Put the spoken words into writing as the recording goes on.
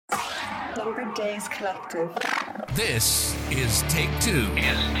Number Days Collective. This is Take Two.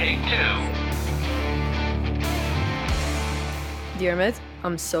 Diarmuid,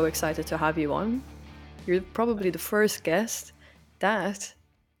 I'm so excited to have you on. You're probably the first guest that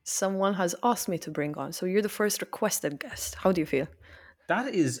someone has asked me to bring on. So you're the first requested guest. How do you feel?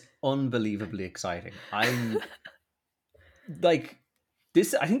 That is unbelievably exciting. I'm like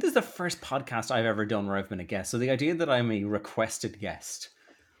this. I think this is the first podcast I've ever done where I've been a guest. So the idea that I'm a requested guest,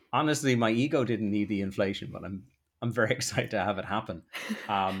 honestly, my ego didn't need the inflation, but I'm very excited to have it happen.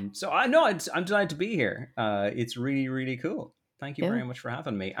 So I know I'm delighted to be here. It's really, really cool. Thank you very much for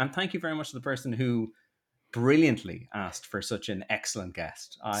having me, and thank you very much to the person who brilliantly asked for such an excellent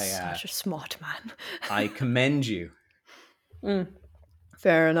guest. Such a smart man. I commend you.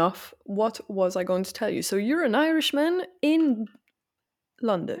 Fair enough. What was I going to tell you? So you're an Irishman in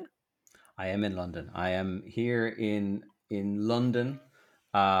London. I am in London. I am here in London.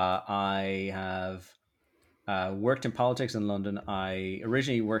 I have worked in politics in London. I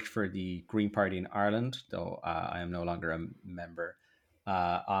originally worked for the Green Party in Ireland, though I am no longer a member.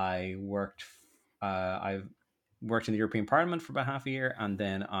 I've worked in the European Parliament for about half a year, and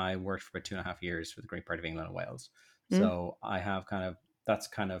then I worked for about 2.5 years for the Green Party of England and Wales. So I have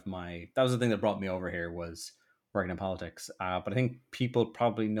that was the thing that brought me over here, was working in politics. But I think people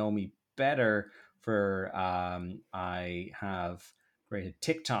probably know me better for I have created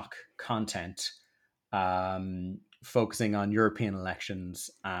TikTok content focusing on European elections,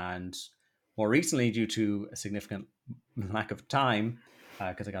 and more recently, due to a significant lack of time,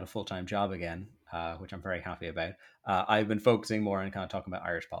 because I got a full-time job again, which I'm very happy about, I've been focusing more on kind of talking about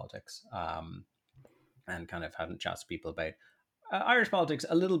Irish politics, and kind of having chats with people about Irish politics,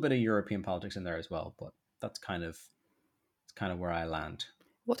 a little bit of European politics in there as well, but it's kind of where I land.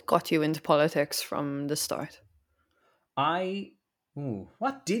 What got you into politics from the start?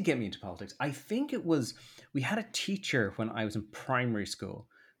 What did get me into politics? I think it was, we had a teacher when I was in primary school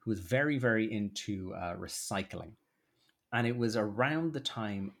who was very, very into recycling. And it was around the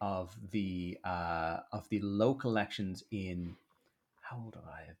time of the local elections in, how old would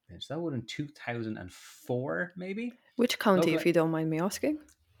I have been? So that would have been 2004, maybe? Which county, Local- if you don't mind me asking?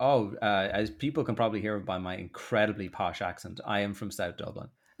 as people can probably hear by my incredibly posh accent, I am from South Dublin.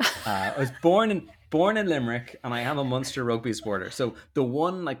 I was born in Limerick, and I am a Munster rugby supporter. So the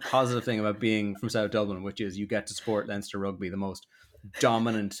one positive thing about being from South Dublin, which is you get to support Leinster rugby, the most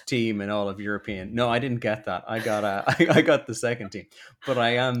dominant team in all of European. No, I didn't get that. I got I got the second team, but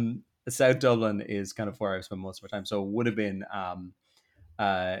I am South Dublin is kind of where I've spent most of my time. So it would have been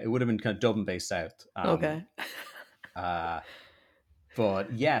kind of Dublin based South. Okay.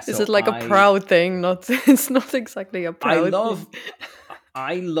 But yes, Is it like a proud thing? Not, it's not exactly a proud thing.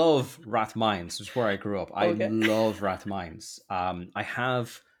 I love Rathmines, which is where I grew up. I love Rathmines. I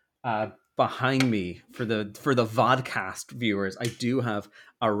have behind me, for the vodcast viewers, I do have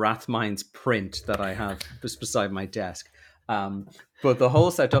a Rathmines print that I have just beside my desk. But the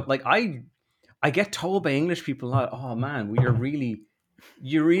whole setup, I get told by English people a lot, oh man,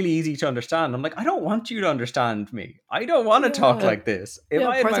 you're really easy to understand. I'm like, I don't want you to understand me. I don't want to talk like this. If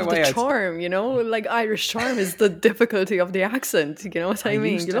I had part my of way, the charm, like Irish charm is the difficulty of the accent. You know what I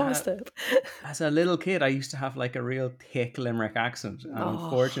mean? You lost it. As a little kid, I used to have a real thick Limerick accent, and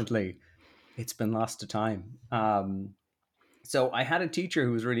unfortunately, it's been lost to time. So I had a teacher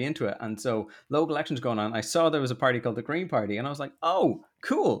who was really into it, and so local elections going on, I saw there was a party called the Green Party, and I was like, oh,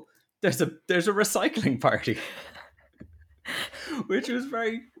 cool. There's a recycling party. Which was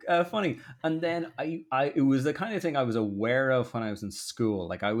very funny. And then it was the kind of thing I was aware of when I was in school.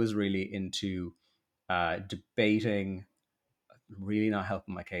 I was really into debating, really not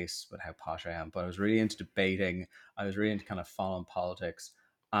helping my case with how posh I am, but I was really into debating. I was really into kind of following politics.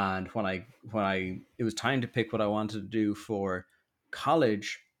 And when it was time to pick what I wanted to do for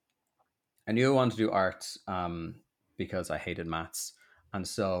college, I knew I wanted to do arts because I hated maths. And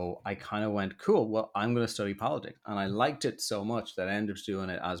so I kind of went, cool, well, I'm going to study politics. And I liked it so much that I ended up doing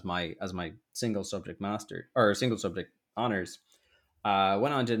it as my single subject master, or single subject honors.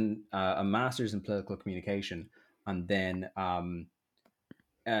 Went on, did a master's in political communication, and then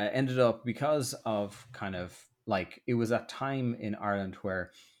ended up, because of kind of it was that time in Ireland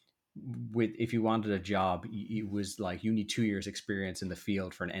where if you wanted a job, it was you need 2 years experience in the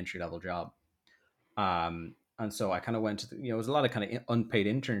field for an entry level job. And so I kind of went to it was a lot of kind of unpaid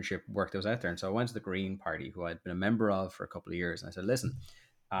internship work that was out there. And so I went to the Green Party, who I'd been a member of for a couple of years. And I said, listen,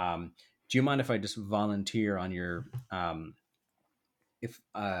 do you mind if I just volunteer on your, I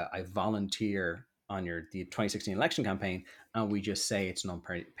volunteer on the 2016 election campaign, and we just say it's an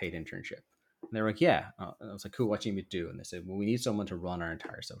unpaid internship? And they were like, yeah. And I was like, cool, what do you need me to do? And they said, well, we need someone to run our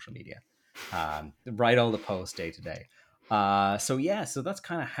entire social media. write all the posts day to day. So that's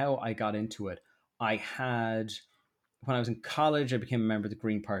kind of how I got into it. I had When I was in college, I became a member of the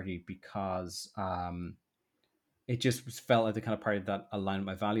Green Party because it just felt like the kind of party that aligned with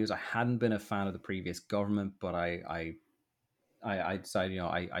my values. I hadn't been a fan of the previous government, but I decided,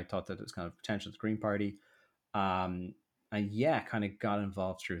 I thought that it was kind of potential to the Green Party. And yeah, kind of got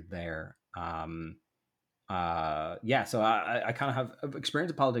involved through there. So I kind of have experience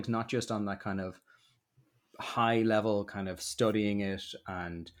of politics, not just on that kind of high level, kind of studying it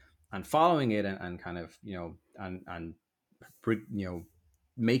and following it, and kind of, and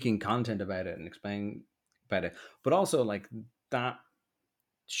making content about it and explaining about it, but also like that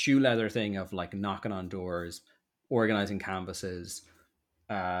shoe leather thing of like knocking on doors, organizing canvases,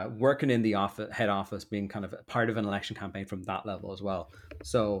 working in the head office, being kind of part of an election campaign from that level as well.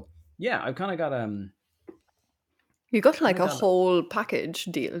 So yeah, I've You got kind like of a got whole package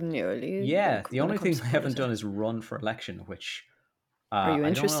deal nearly, yeah. like The when it only comes thing to I haven't done politics. is run for election, which Are you I don't know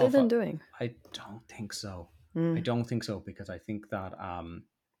interested if in doing? I don't think so. I Mm. don't think so, because I think that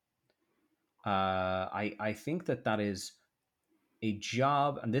I think that is a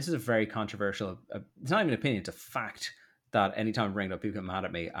job, and this is a very controversial. It's not even an opinion; it's a fact that anytime I bring it up, people get mad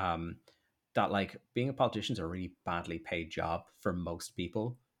at me. That like being a politician is a really badly paid job for most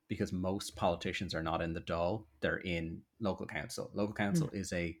people, because most politicians are not in the Dáil; they're in local council. Local council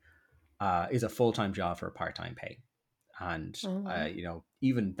Mm. is a full time job for a part time pay, and Oh.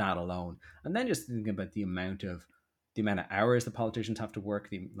 even that alone, and then just thinking about the amount of hours the politicians have to work.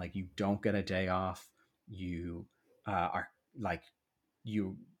 Like you don't get a day off. You are like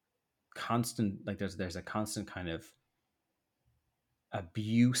you constant, like there's a constant kind of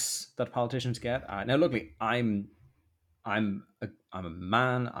abuse that politicians get. Now, luckily, I'm a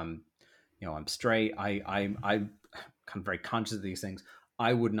man. I'm straight. I'm kind of very conscious of these things.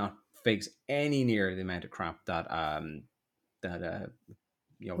 I would not face any near the amount of crap that A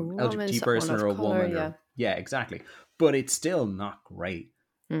woman, LGBT someone person or of a color, woman, yeah. or yeah, exactly. But it's still not great.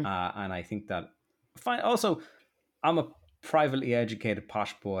 Mm. And I think that fine. Also, I'm a privately educated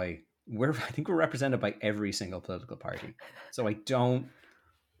posh boy. I think we're represented by every single political party. So I don't.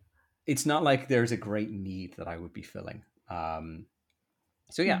 It's not like there's a great need that I would be filling.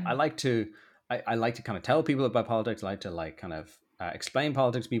 So yeah, Mm. I like to kind of tell people about politics. I like to like kind of explain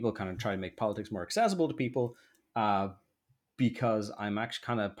politics to people, kind of try to make politics more accessible to people. Uh, because I'm actually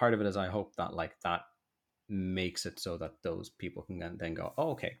kind of part of it, as I hope that like that makes it so that those people can then go,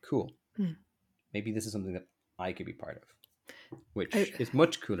 oh, okay, cool. Mm. Maybe this is something that I could be part of, I, which is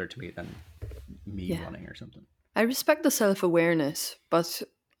much cooler to me than me yeah. running or something. I respect the self awareness, but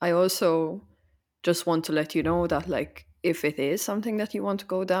I also just want to let you know that, like, if it is something that you want to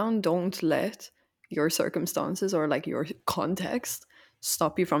go down, don't let your circumstances or like your context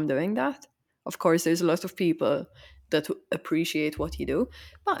stop you from doing that. Of course, there's a lot of people that appreciate what you do,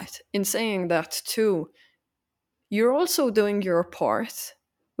 but in saying that too, you're also doing your part,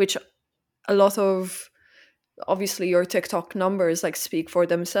 which a lot of, obviously your TikTok numbers like speak for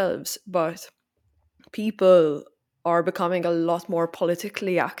themselves, but people are becoming a lot more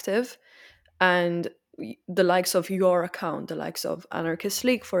politically active, and the likes of your account, the likes of Anarchist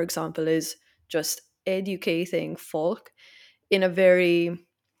League, for example, is just educating folk in a very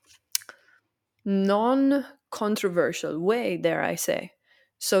non-controversial way, dare I say.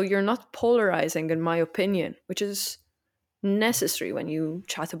 So you're not polarizing, in my opinion, which is necessary when you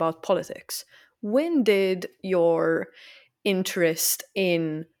chat about politics. When did your interest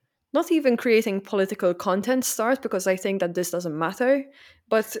in not even creating political content start? Because I think that this doesn't matter.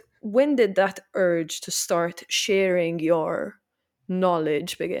 But when did that urge to start sharing your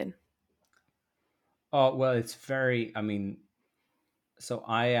knowledge begin? Oh well, it's very. I mean, so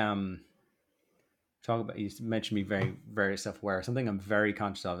I am talk about. You mentioned me very self aware. Something I'm very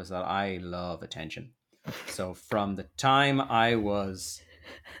conscious of is that I love attention. So from the time I was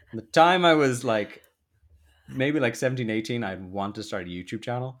like maybe like 17, 18, I'd want to start a YouTube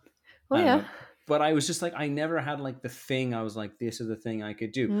channel. Oh, And yeah. but I was just like, I never had like the thing. I was like, this is the thing I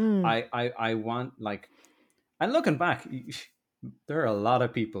could do. Mm. I want like, and looking back, there are a lot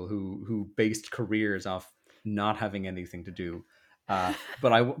of people who based careers off not having anything to do.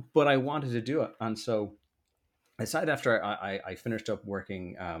 But I wanted to do it, and so I decided after I finished up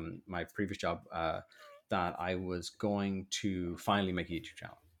working my previous job that I was going to finally make a YouTube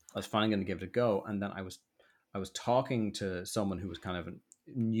channel. I was finally going to give it a go, and then I was talking to someone who was kind of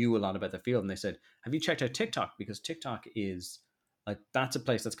knew a lot about the field, and they said, "Have you checked out TikTok? Because TikTok is like that's a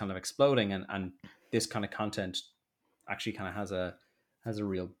place that's kind of exploding, and this kind of content actually kind of has a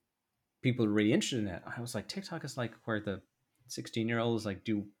real people really interested in it." I was like, TikTok is like where the 16-year-olds like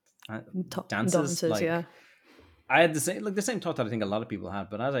do dances. Dances, yeah. Like I had the same thought that I think a lot of people had,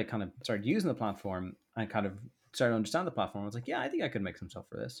 but as I kind of started using the platform and kind of started to understand the platform, I was like, yeah, I think I could make some stuff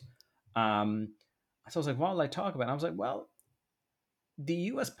for this. So I was like, what will I talk about? And I was like, well, the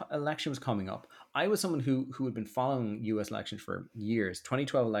U.S. election was coming up. I was someone who had been following U.S. elections for years.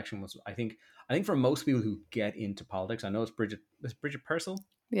 2012 election was, I think for most people who get into politics, I know it's Bridget Purcell.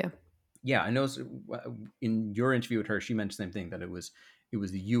 Yeah. Yeah, I know. In your interview with her, she mentioned the same thing, that it was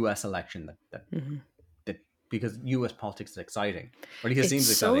the U.S. election that because U.S. politics is exciting, or at least it It's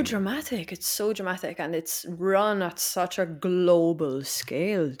seems so exciting. dramatic. It's so dramatic, and it's run at such a global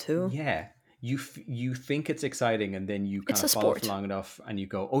scale too. Yeah, you think it's exciting, and then you kind It's a of follow for sport. long enough, and you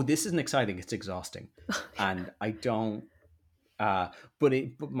go, "Oh, this isn't exciting. It's exhausting." And I don't. Uh, but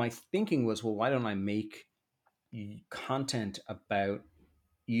my thinking was, well, why don't I make content about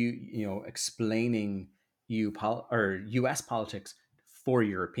explaining or U.S. politics for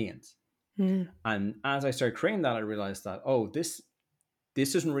Europeans? Mm. And as I started creating that, I realized that, oh, this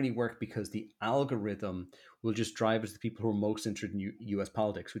doesn't really work because the algorithm will just drive us to the people who are most interested in U.S.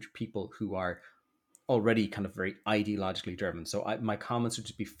 politics, which are people who are already kind of very ideologically driven. So my comments would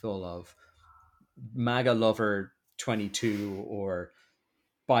just be full of MAGA lover 22 or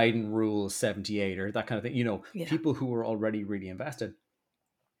Biden rules 78 or that kind of thing. Yeah. People who were already really invested.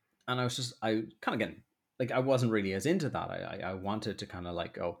 And I kind of getting, like, I wasn't really as into that. I wanted to kind of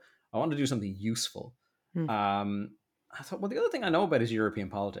like go, I want to do something useful. Mm. I thought, well, the other thing I know about is European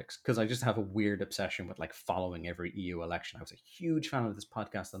politics, because I just have a weird obsession with like following every EU election. I was a huge fan of this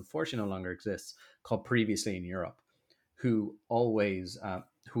podcast that unfortunately no longer exists, called Previously in Europe, who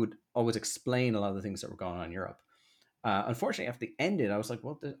would always explain a lot of the things that were going on in Europe. Unfortunately, after they ended, I was like,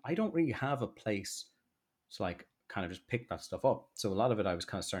 well, I don't really have a place to like kind of just pick that stuff up. So a lot of it I was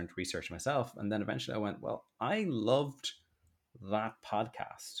kind of starting to research myself. And then eventually I went, well, I loved that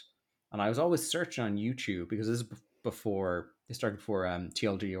podcast. And I was always searching on YouTube, because this is before they started, before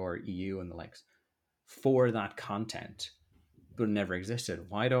TLD or EU and the likes, for that content, but it never existed.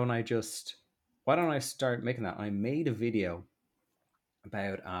 Why don't I start making that? And I made a video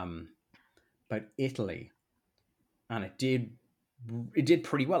about Italy, and it did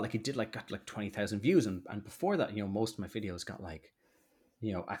pretty well. Like, it did like got like 20,000 views, and before that, most of my videos got like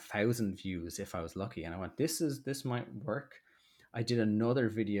 1,000 views if I was lucky. And I went, this might work. I did another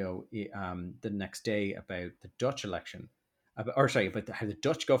video the next day about the Dutch election, about how the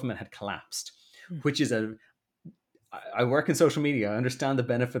Dutch government had collapsed, which is I work in social media. I understand the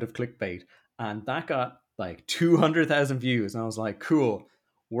benefit of clickbait, and that got like 200,000 views. And I was like, cool,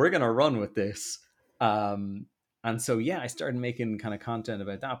 we're gonna run with this. And so yeah, I started making kind of content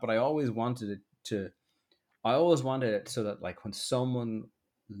about that. But I always wanted it so that like when someone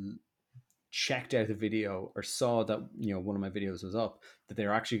checked out the video or saw that one of my videos was up, that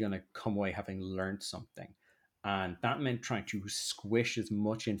they're actually going to come away having learned something. And that meant trying to squish as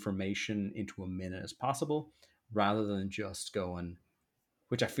much information into a minute as possible, rather than just going,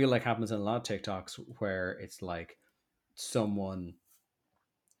 which I feel like happens in a lot of TikToks, where it's like someone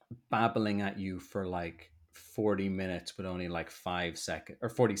babbling at you for like 40 minutes with only like 5 seconds, or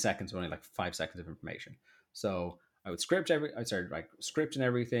 40 seconds with only like 5 seconds of information. So I started like scripting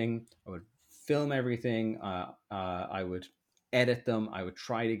everything. I would film everything. I would edit them. I would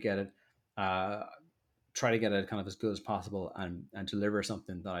uh, try to get it kind of as good as possible, and deliver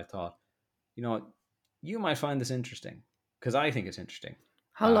something that I thought, you know what, you might find this interesting, because I think it's interesting.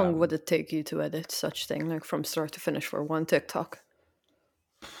 How long would Um, it take you to edit such thing, like from start to finish, for one TikTok?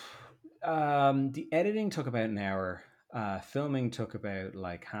 the editing took about an hour. Filming took about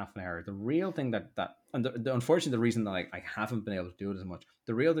like half an hour. The real thing and unfortunately, the reason that I haven't been able to do it as much,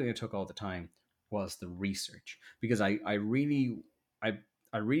 the real thing that took all the time was the research, because I I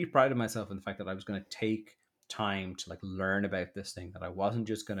really prided myself in the fact that I was going to take time to like learn about this thing, that I wasn't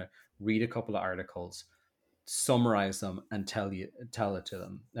just going to read a couple of articles, summarize them, and tell it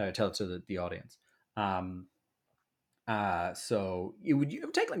to the audience. Um, so it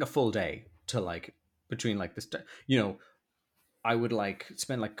would take like a full day to like, between like this, I would like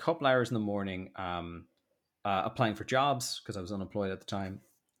spend like a couple hours in the morning, applying for jobs, because I was unemployed at the time,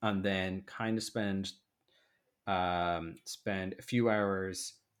 and then kind of spend a few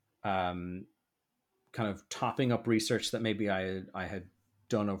hours, um, kind of topping up research that maybe I had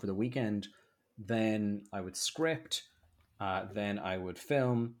done over the weekend. Then I would script, then I would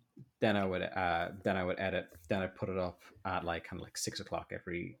film, then I would edit, then I'd put it up at like kind of like 6 o'clock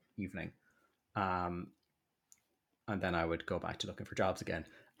every evening, um, and then I would go back to looking for jobs again.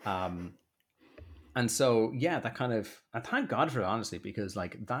 Um, And so yeah, that kind of, and thank God for it, honestly, because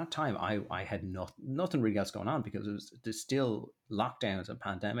like that time I had nothing really else going on, because there's still lockdowns and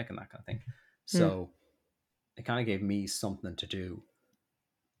pandemic and that kind of thing. Mm. So it kind of gave me something to do.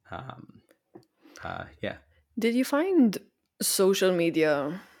 Um, yeah. Did you find social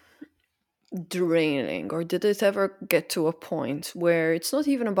media draining, or did it ever get to a point where it's not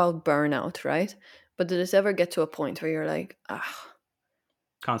even about burnout, right? But did it ever get to a point where you're like, ah,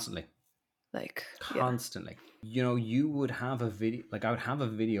 Constantly. like, yeah. Constantly. You know, you would have a video, like I would have a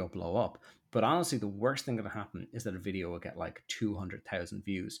video blow up, but honestly, the worst thing that would happen is that a video would get like 200,000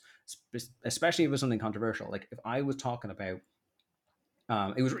 views, especially if it was something controversial. Like if I was talking about,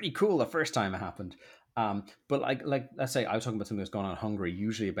 it was really cool the first time it happened. But like let's say I was talking about something that's going on in Hungary,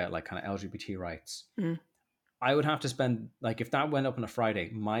 usually about like kind of LGBT rights. Mm. I would have to spend, like, if that went up on a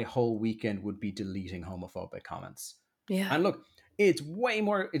Friday, my whole weekend would be deleting homophobic comments. Yeah. And look, it's way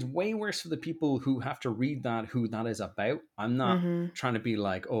worse for the people who have to read that, who that is about. I'm not Mm-hmm. trying to be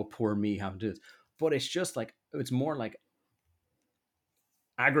like, oh, poor me having to do this. But it's just like, it's more like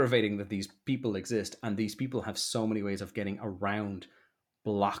aggravating that these people exist, and these people have so many ways of getting around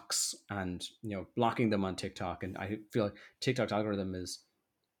blocks and, you know, blocking them on TikTok. And I feel like TikTok's algorithm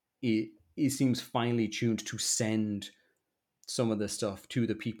it seems finely tuned to send some of this stuff to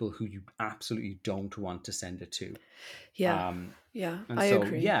the people who you absolutely don't want to send it to. Yeah. Um, Yeah. and I so,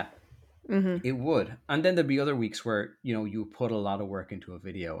 agree. yeah, Mm-hmm. it would. And then there'd be other weeks where, you know, you put a lot of work into a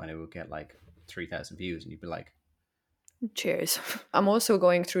video and it would get like 3,000 views, and you'd be like, Cheers. I'm also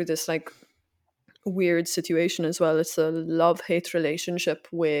going through this like weird situation as well. It's a love-hate relationship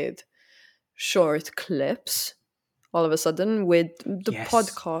with short clips all of a sudden, with the yes,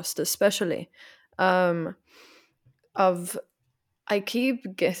 podcast especially. Um of I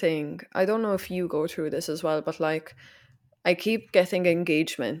keep getting, I don't know if you go through this as well, but like I keep getting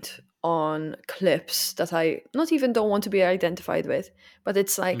engagement on clips that I not even don't want to be identified with, but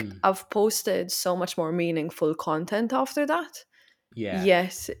it's like mm, I've posted so much more meaningful content after that. yeah,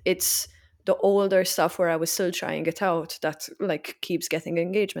 Yes, it's the older stuff where I was still trying it out that like keeps getting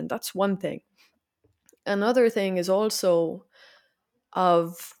engagement. That's one thing. Another thing is also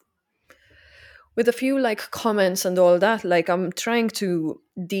of with a few like comments and all that, like I'm trying to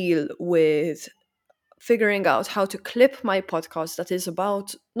deal with figuring out how to clip my podcast that is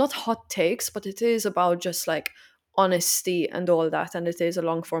about not hot takes, but it is about just like honesty and all that, and it is a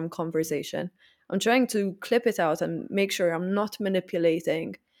long form conversation. I'm trying to clip it out and make sure I'm not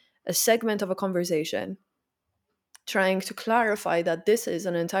manipulating a segment of a conversation, trying to clarify that this is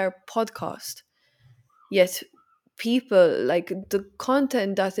an entire podcast. Yet people like the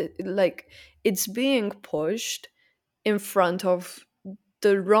content that like it's being pushed in front of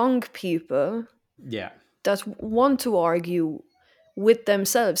the wrong people yeah. that want to argue with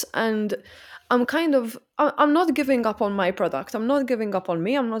themselves. And I'm not giving up on my product, I'm not giving up on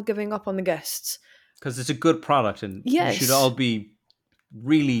me, I'm not giving up on the guests. Because it's a good product, and you should all Yes. be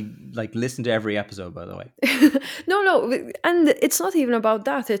really like, listen to every episode, by the way. No, and it's not even about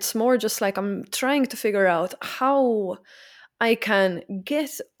that, it's more just like I'm trying to figure out how I can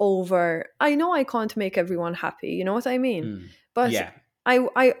get over. I know I can't make everyone happy, you know what I mean? Mm, But yeah.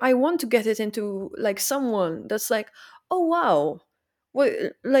 I want to get it into like someone that's like, oh wow,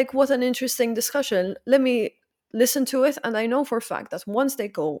 what an interesting discussion. Let me listen to it, and I know for a fact that once they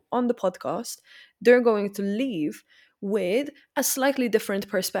go on the podcast, they're going to leave with a slightly different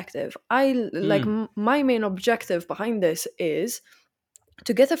perspective. Mm, My main objective behind this is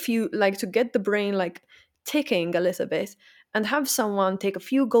to get a few like to get the brain like ticking a little bit and have someone take a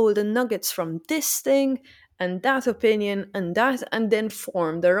few golden nuggets from this thing and that opinion and that, and then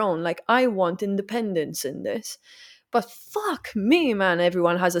form their own. Like I want independence in this. But fuck me, man,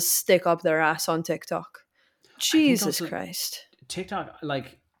 everyone has a stick up their ass on TikTok. I think Jesus also Christ. TikTok,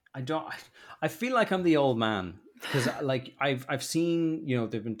 like, I don't, I feel like I'm the old man, because like I've seen, you know,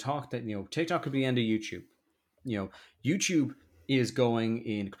 they've been talked that, you know, TikTok could be the end of YouTube. You know, YouTube is going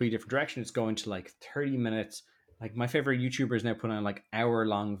in a completely different direction. It's going to like 30 minutes. Like my favorite YouTuber is now putting on like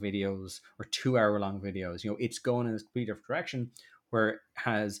hour-long videos or 2 hour-long videos. You know, it's going in a completely different direction, where it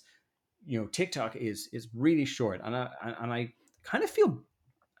has, you know, TikTok is really short, and I kind of feel,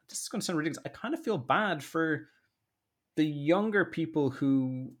 this is going to sound ridiculous, I kind of feel bad for the younger people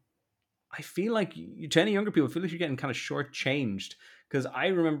who, I feel like to any younger people, I feel like you're getting kind of shortchanged. Because I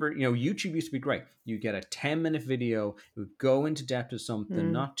remember, you know, YouTube used to be great. You get a 10-minute video, it would go into depth of something,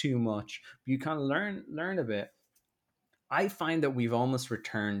 Mm. not too much. You kind of learn a bit. I find that we've almost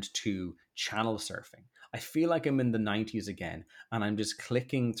returned to channel surfing. I feel like I'm in the 90s again, and I'm just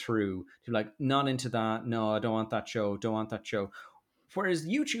clicking through to like, not into that. No, I don't want that show. Don't want that show. Whereas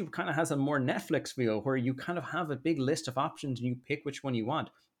YouTube kind of has a more Netflix feel where you kind of have a big list of options and you pick which one you want.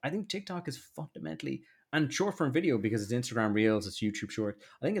 I think TikTok is fundamentally, and short form video because it's Instagram Reels, it's YouTube Short.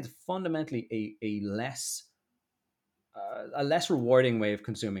 I think it's fundamentally a less rewarding way of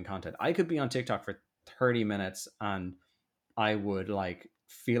consuming content. I could be on TikTok for 30 minutes and I would like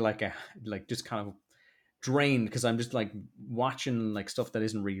feel like I like just kind of drained because I'm just like watching like stuff that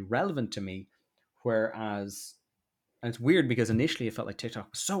isn't really relevant to me. Whereas, and it's weird because initially it felt like TikTok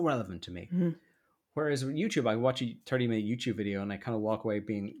was so relevant to me. Mhm. Whereas with YouTube, I watch a 30-minute YouTube video and I kind of walk away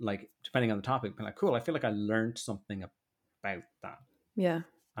being like, depending on the topic, being like, cool, I feel like I learned something about that. Yeah,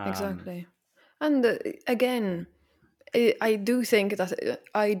 Um, exactly. And again, I do think that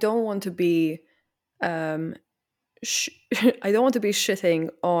I don't want to be um, I don't want to be shitting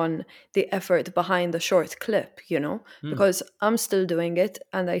on the effort behind the short clip, hmm, because I'm still doing it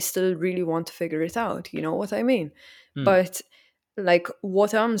and I still really want to figure it out. You know what I mean? hmm, But like,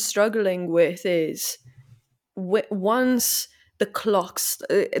 what I'm struggling with is once the clocks,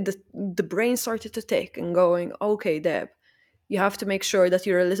 the brain started to tick and going, okay, Deb, you have to make sure that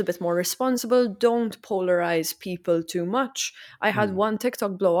you're a little bit more responsible. Don't polarize people too much. I had hmm, one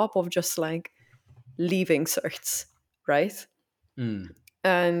TikTok blow up of just like leaving certs, right? hmm,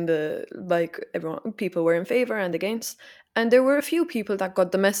 And like everyone, people were in favor and against, and there were a few people that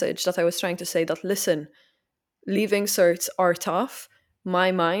got the message that I was trying to say, that listen, leaving certs are tough.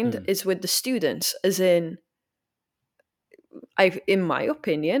 My mind hmm, is with the students, as in, in my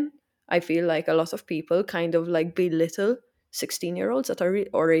opinion, I feel like a lot of people kind of like belittle 16-year-olds that are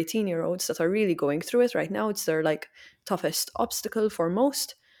or 18-year-olds that are really going through it right now. It's their like toughest obstacle for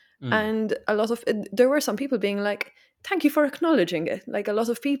most. hmm. And a lot of there were some people being like, thank you for acknowledging it. Like, a lot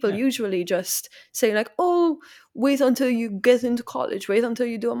of people Yeah, usually just say like, oh, wait until you get into college, wait until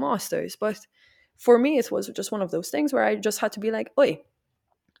you do a master's. But for me, it was just one of those things where I just had to be like, oi,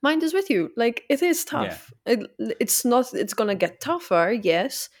 mind is with you. Like, it is yeah, tough. It's not, it's gonna get tougher,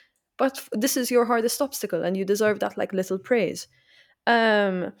 yes, but this is your hardest obstacle and you deserve that like little praise.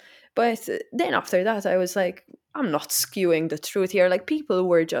 um but then after that I was like, I'm not skewing the truth here. Like, people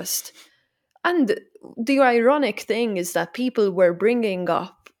were just, and the ironic thing is that people were bringing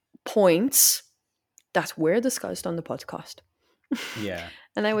up points that were discussed on the podcast. yeah,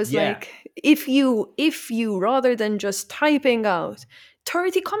 And I was yeah, like, if you rather than just typing out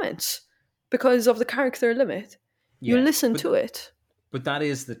 30 comments because of the character limit, you yeah. listen to it. But that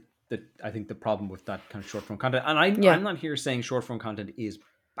is the I think the problem with that kind of short form content. And I'm Yeah. not here saying short form content is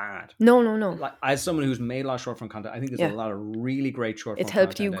bad. No, no, no. Like, as someone who's made a lot of short form content, I think there's a Yeah. lot of really great short It form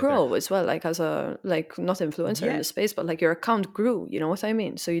helped you content out there. grow as well, like as a, like, not influencer in Yeah, the space, but like your account grew, you know what I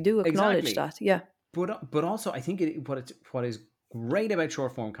mean? So you do acknowledge exactly. that. Yeah. But also, I think what is great about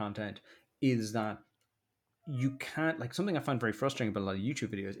short form content is that you can't, like, something I find very frustrating about a lot of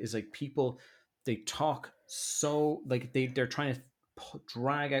YouTube videos is like people, they talk so like they're trying to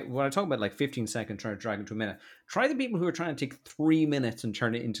drag out what I talk about, like 15 seconds trying to drag into a minute. Try the people who are trying to take 3 minutes and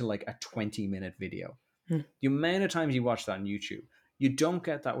turn it into like a 20-minute video. Hmm. The amount of times you watch that on YouTube, you don't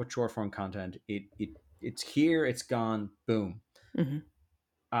get that with short form content. It's here, it's gone, boom.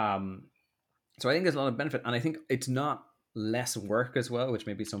 Mm-hmm. um so I think there's a lot of benefit, and I think it's not less work as well, which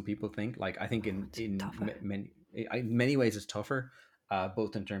maybe some people think. Like, I think It's tougher. in many ways it's tougher,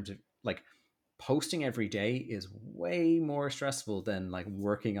 both in terms of like posting every day is way more stressful than like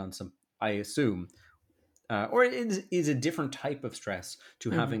working on some, I assume, or it is a different type of stress to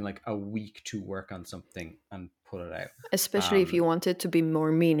Mm-hmm. having like a week to work on something and put it out. Especially if you want it to be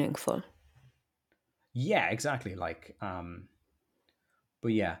more meaningful. Yeah, exactly. Like,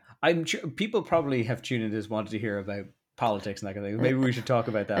 but yeah, I'm sure people probably have tuned in, just wanted to hear about politics and that kind of thing. Maybe we should talk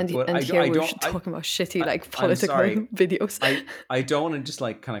about that. And But and here I we don't. should talk about shitty I like I'm political sorry. videos. I don't want to just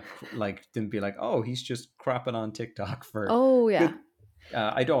like kind of like then be like, oh, he's just crapping on TikTok for Oh yeah. good.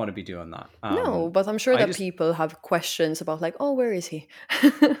 I don't want to be doing that. No, but I'm sure I that just, people have questions about like, oh, where is he?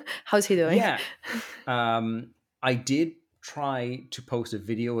 How's he doing? yeah. I did try to post a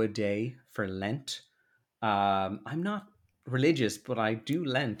video a day for Lent. I'm not religious, but I do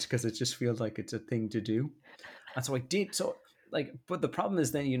Lent because it just feels like it's a thing to do. And so I did. So like, but the problem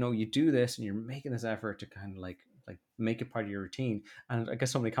is then, you do this and you're making this effort to kind of like make it part of your routine. And I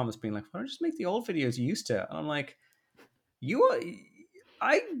guess so many comments being like, why don't you just make the old videos you used to? And I'm like, you, I,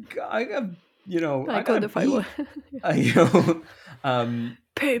 I got, I I got to codify one. eat, you know,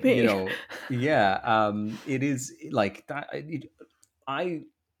 Pay you me. know, yeah. It is like that. I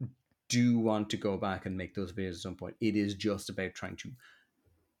do want to go back and make those videos at some point. It is just about trying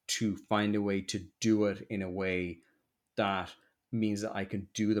to find a way to do it in a way that means that I can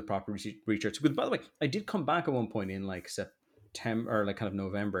do the proper research. Because, by the way, I did come back at one point in like September or like kind of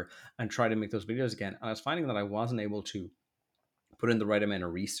November and try to make those videos again. And I was finding that I wasn't able to put in the right amount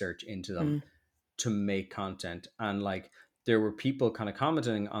of research into them to make content. And like there were people kind of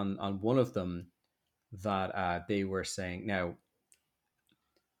commenting on one of them that they were saying, now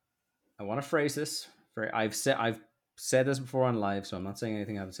I want to phrase this I've said this before on live, so I'm not saying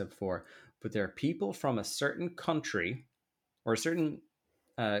anything I haven't said before, but there are people from a certain country or a certain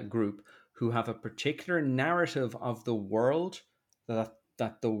group who have a particular narrative of the world that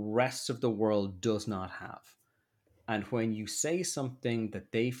the rest of the world does not have. And when you say something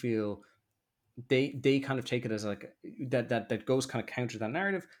that they feel they kind of take it as like that goes kind of counter that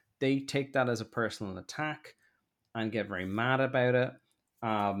narrative, they take that as a personal attack and get very mad about it.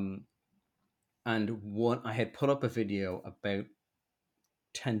 And one, I had put up a video about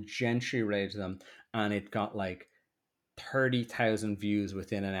tangentially related to them, and it got like 30,000 views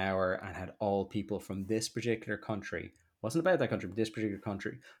within an hour and had all people from this particular country, wasn't about that country, but this particular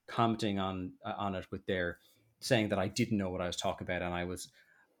country, commenting on it with their saying that I didn't know what I was talking about. And I was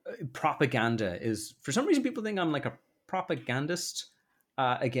propaganda is, for some reason, people think I'm like a propagandist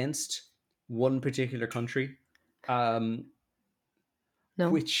against one particular country. No.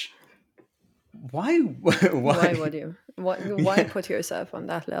 Which, why Why would you? Why put yourself on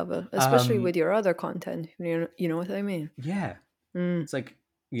that level, especially with your other content? You know what I mean? Yeah. It's like,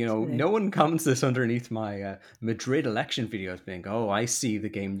 no one comments this underneath my Madrid election videos being, oh, I see the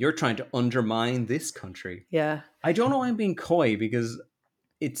game. You're trying to undermine this country. Yeah. I don't know why I'm being coy, because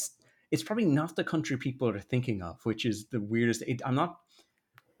it's probably not the country people are thinking of, which is the weirdest.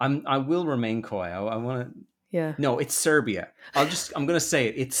 I will remain coy. I want to. Yeah. No, it's Serbia. I'm going to say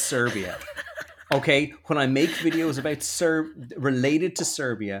it. It's Serbia. Okay, when I make videos about related to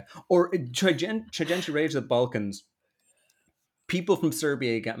Serbia or tangentially related to the Balkans, people from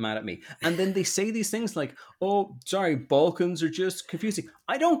Serbia get mad at me. And then they say these things like, oh, sorry, Balkans are just confusing.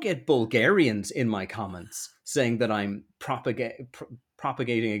 I don't get Bulgarians in my comments saying that I'm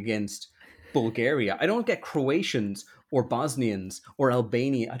propagating against Bulgaria. I don't get Croatians or Bosnians or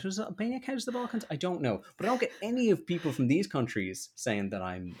Albania. Does Albania count as the Balkans? I don't know. But I don't get any of people from these countries saying that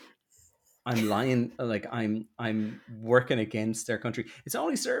I'm lying, like I'm working against their country. It's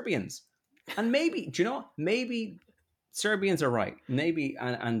only Serbians. And maybe, do you know, maybe Serbians are right. Maybe,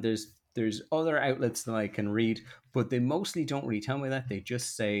 and there's other outlets that I can read, but they mostly don't really tell me that. They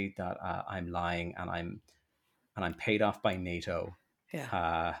just say that I'm lying and I'm paid off by NATO.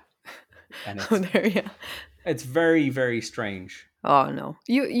 Yeah. And it's very, very strange. Oh no,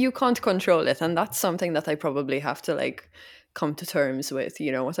 you can't control it, and that's something that I probably have to like come to terms with.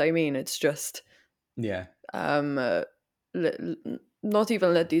 You know what I mean? It's just not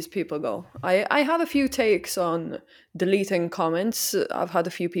even let these people go. I had a few takes on deleting comments. I've had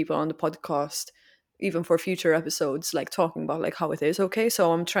a few people on the podcast, even for future episodes, like talking about like how it is okay.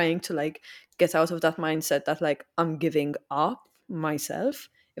 So I'm trying to like get out of that mindset that like I'm giving up myself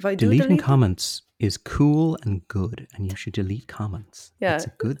if I do deleting delete comments is cool and good, and you should delete comments. Yeah. It's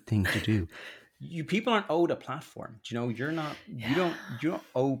a good thing to do. You people aren't owed a platform. Do you know, you're not. You don't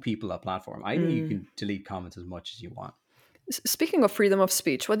owe people a platform. I think you can delete comments as much as you want. Speaking of freedom of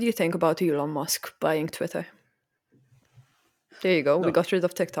speech, what do you think about Elon Musk buying Twitter? There you go. Look, we got rid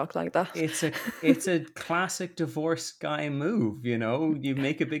of TikTok like that. It's a classic divorce guy move. You know, you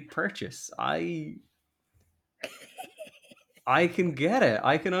make a big purchase. I can get it.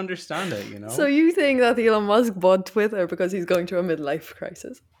 I can understand it, you know? So you think that Elon Musk bought Twitter because he's going through a midlife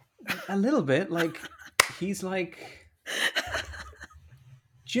crisis? A little bit. Like, he's like...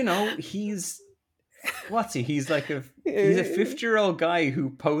 you know, he's... What's he? He's like he's a 50-year-old guy who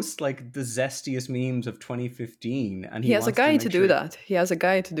posts like the zestiest memes of 2015. And he has a guy to do that. He has a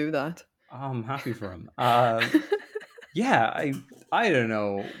guy to do that. Oh, I'm happy for him. Yeah, I don't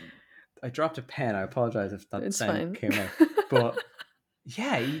know. I dropped a pen. I apologize if that sound came out. But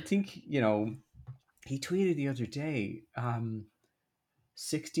yeah, you think, you know, he tweeted the other day,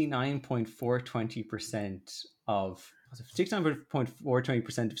 69.420% of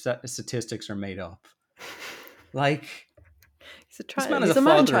 69.420% of statistics are made up. Like, he's a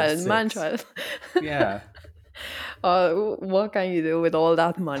man child. Yeah. What can you do with all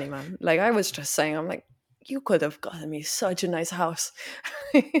that money, man? Like, I was just saying, I'm like, you could have gotten me such a nice house.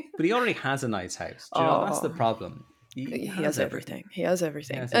 But he already has a nice house. Do you know, that's the problem. He has everything. He has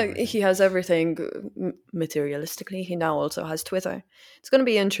everything. He has everything materialistically. He now also has Twitter. It's going to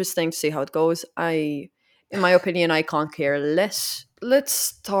be interesting to see how it goes. In my opinion, I can't care less. Let's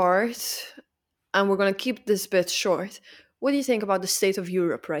start, and we're going to keep this bit short. What do you think about the state of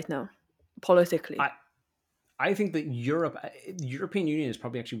Europe right now, politically? I think that the European Union is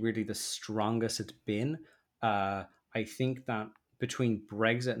probably actually weirdly the strongest it's been I think that between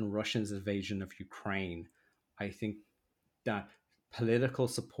Brexit and Russia's invasion of Ukraine, I think that political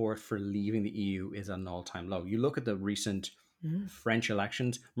support for leaving the EU is at an all-time low. You look at the recent Mm. French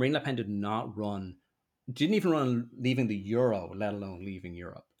elections, Marine Le Pen didn't even run leaving the euro, let alone leaving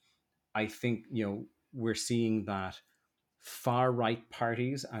Europe. I think, we're seeing that far right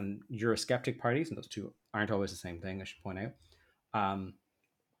parties and Eurosceptic parties, and those two aren't always the same thing, I should point out, um,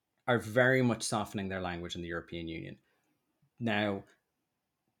 are very much softening their language in the European Union. Now,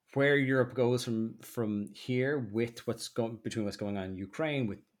 where Europe goes from here with what's going on in Ukraine,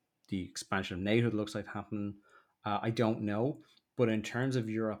 with the expansion of NATO that looks like happening, I don't know. But in terms of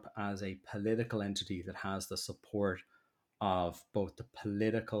Europe as a political entity that has the support of both the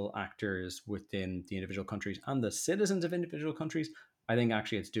political actors within the individual countries and the citizens of individual countries, I think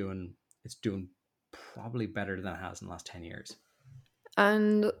actually it's doing probably better than it has in the last 10 years.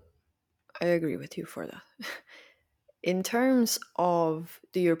 And I agree with you for that. In terms of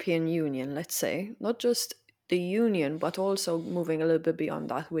the European Union, let's say, not just the Union, but also moving a little bit beyond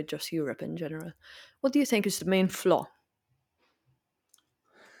that with just Europe in general, what do you think is the main flaw?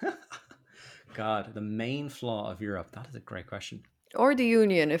 God, the main flaw of Europe, that is a great question. Or the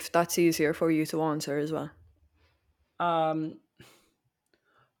Union, if that's easier for you to answer as well. Um,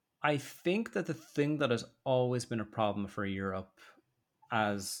 I think that the thing that has always been a problem for Europe,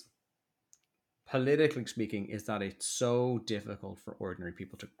 as politically speaking, is that it's so difficult for ordinary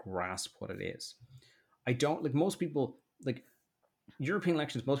people to grasp what it is. I don't like most people, like European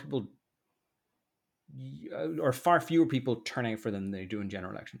elections, most people, or far fewer people turn out for them than they do in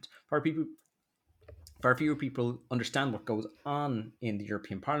general elections. Far fewer people understand what goes on in the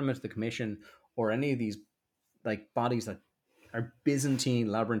European Parliament, the Commission, or any of these like bodies that are Byzantine,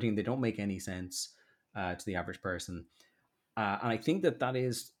 labyrinthine. They don't make any sense to the average person. And I think that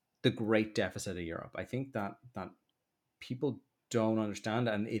is the great deficit of Europe. I think that people don't understand,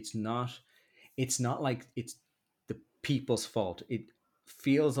 and it's not like it's the people's fault. It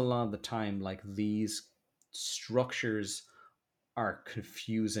feels a lot of the time like these structures are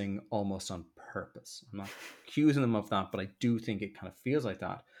confusing almost on purpose. I'm not accusing them of that, but I do think it kind of feels like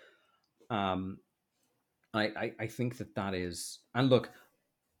that. Um, I think that is, and look,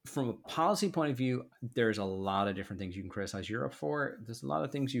 from a policy point of view, there's a lot of different things you can criticize Europe for. There's a lot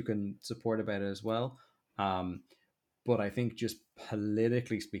of things you can support about it as well. Um, but I think just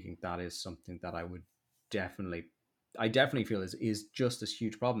politically speaking, that is something that definitely, I definitely feel is just this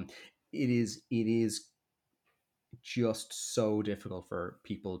huge problem. It is just so difficult for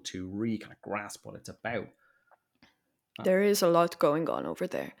people to really kind of grasp what it's about. There is a lot going on over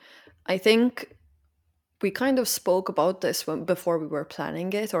there. I think we kind of spoke about this before we were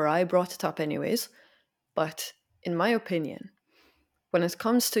planning it, or I brought it up anyways. But in my opinion, when it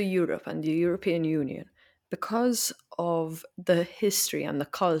comes to Europe and the European Union, because of the history and the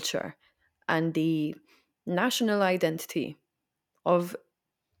culture and the national identity of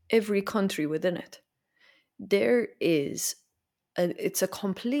every country within it, there is it's a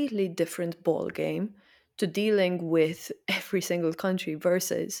completely different ball game to dealing with every single country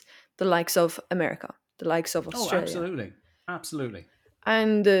versus the likes of America, the likes of Oh, Australia. absolutely, absolutely.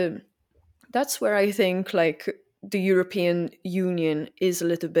 And that's where I think like the European Union is a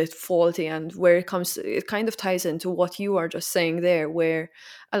little bit faulty, and where it comes to, it kind of ties into what you are just saying there, where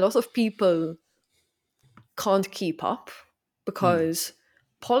a lot of people can't keep up Hmm. because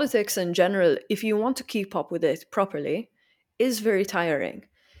politics in general, if you want to keep up with it properly, is very tiring.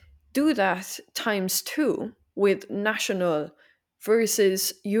 Do that times two with national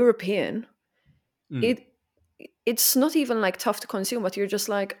versus European. Hmm. It it's not even like tough to consume, but you're just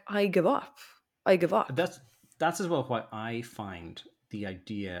like, I give up. I give up. That's as well why I find the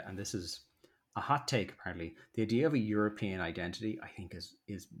idea, and this is a hot take apparently, the idea of a European identity, I think is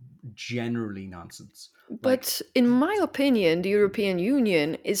generally nonsense. Like, But in my opinion, the European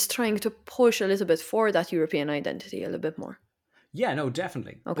Union is trying to push a little bit for that European identity a little bit more. yeah, no,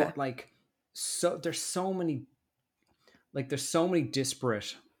 definitely. Okay. But like, there's so many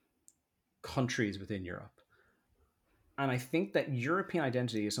disparate countries within Europe. And I think that European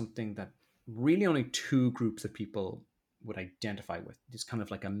identity is something that really only two groups of people would identify with. It's kind of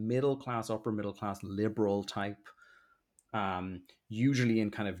like a middle class, upper middle class, liberal type, usually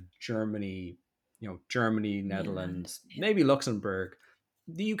in kind of Germany, Germany, Mainland. Netherlands, maybe Luxembourg,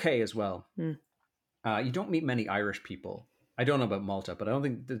 the UK as well. Mm. You don't meet many Irish people. I don't know about Malta, but I don't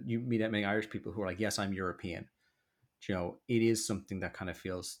think that you meet that many Irish people who are like, yes, I'm European. It is something that kind of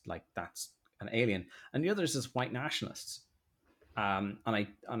feels like that's an alien. And the others is white nationalists. And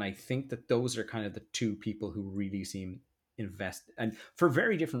I think that those are kind of the two people who really seem invest, and for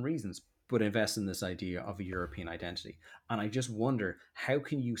very different reasons. but invest in this idea of a European identity. And I just wonder, how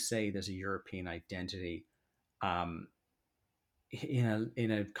can you say there's a European identity um,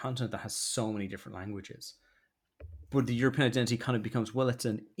 in a continent that has so many different languages? But the European identity kind of becomes, well, it's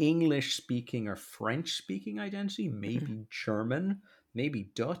an English speaking or French speaking identity, maybe German,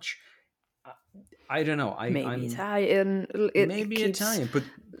 maybe Dutch. I don't know. Maybe I'm Italian. It maybe keeps Italian, but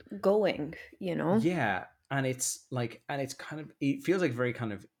going, you know? yeah, and it's like, and it's kind of, it feels like very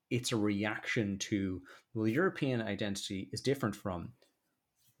kind of, it's a reaction to, well, European identity is different from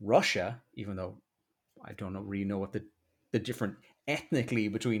Russia, even though I don't know, really know what the different ethnically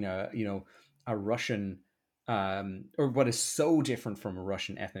between a Russian or what is so different from a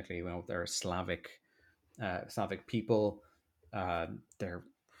Russian ethnically. You know, they're Slavic people. They're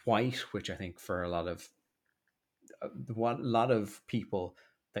white, which I think for a lot of people,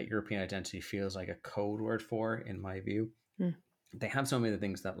 that European identity feels like a code word for, in my view. Mm. They have so many of the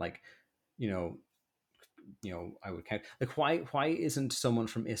things that, like, you know, I would count. Like, why isn't someone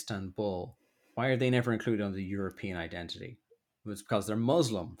from Istanbul? Why are they never included on the European identity? It was because they're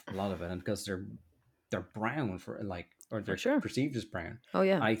Muslim for a lot of it, and because they're brown for, like, or For they're sure. perceived as brown. Oh,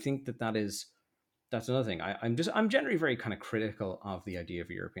 yeah. I think that's another thing. I'm generally very kind of critical of the idea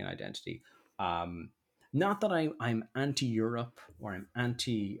of European identity. Not that I'm anti-Europe, or I'm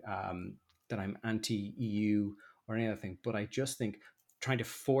anti-EU or any other thing, but I just think trying to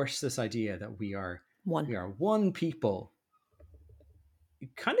force this idea that we are One. one people,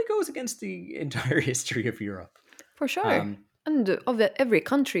 it kind of goes against the entire history of Europe. For sure. Um, And of every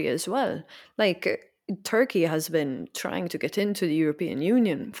country as well. Like, Turkey has been trying to get into the European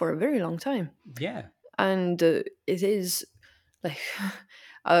Union for a very long time. yeah, And it is like,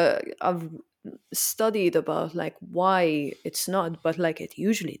 I've studied about like why it's not, but like it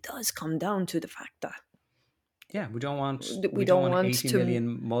usually does come down to the fact that yeah, we don't we don't want 80 to.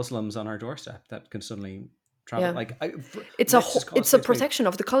 million Muslims on our doorstep that can suddenly travel. Yeah. Like, It's let's just call it's a spade. protection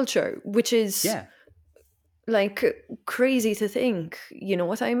of the culture, which is Yeah, like crazy to think. You know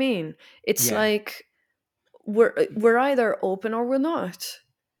what I mean? It's yeah, like we're either open or we're not.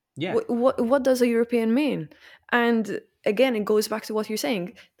 yeah, What does a European mean? And again, it goes back to what you're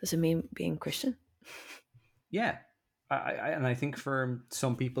saying. Does it mean being Christian? yeah. And I think for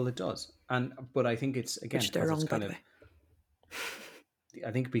some people it does, but I think it's, again, Which they're because it's wrong, by kind the of, way.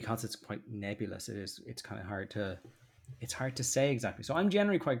 I think because it's quite nebulous, it's kind of hard to say exactly. So I'm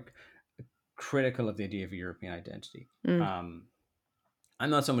generally quite critical of the idea of a European identity. I'm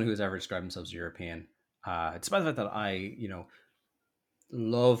not someone who has ever described themselves as European, despite the fact that I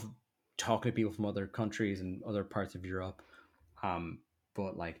love talking to people from other countries and other parts of Europe.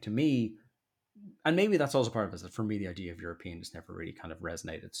 But, like, to me, and maybe that's also part of it, is that for me the idea of European just never really kind of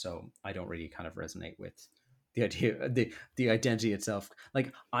resonated. So I don't really kind of resonate with the idea, the identity itself.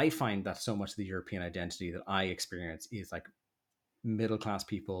 Like, I find that so much of the European identity that I experience is like middle class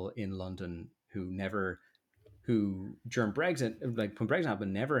people in London who during Brexit, like when Brexit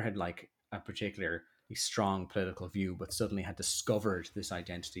happened, never had like a particularly strong political view, but suddenly had discovered this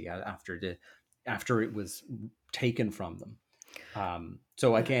identity after it was taken from them.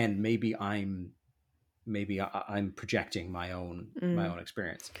 So again, maybe I'm projecting my own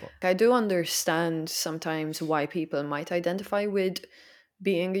experience. But, I do understand sometimes why people might identify with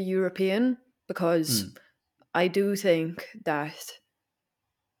being a European, because I do think that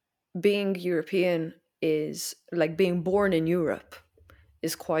being European is like being born in Europe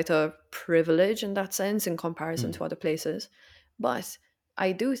is quite a privilege in that sense in comparison to other places. But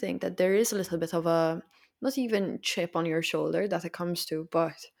I do think that there is a little bit of a, not even chip on your shoulder that it comes to,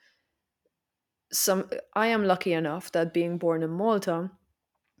 but I am lucky enough that being born in Malta,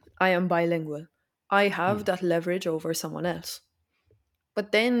 I am bilingual. I have that leverage over someone else.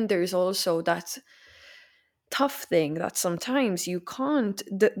 But then there's also that tough thing that sometimes you can't,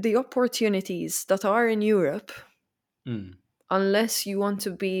 the opportunities that are in Europe, unless you want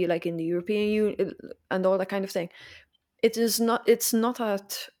to be like in the European Union and all that kind of thing, it's not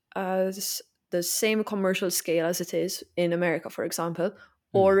at as the same commercial scale as it is in America, for example,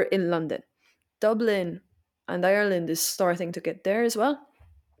 or in London. Dublin and Ireland is starting to get there as well.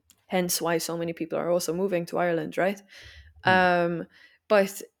 Hence why so many people are also moving to Ireland, right?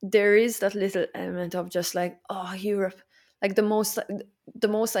 But there is that little element of just like, oh, Europe. Like the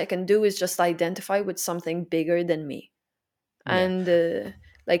most I can do is just identify with something bigger than me. yeah, And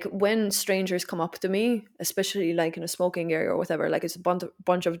like when strangers come up to me, especially like in a smoking area or whatever, like it's a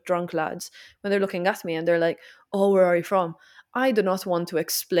bunch of drunk lads, when they're looking at me and they're like, oh, where are you from? I do not want to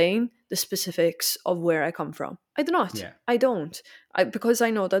explain the specifics of where I come from. I do not. yeah, I don't. Because I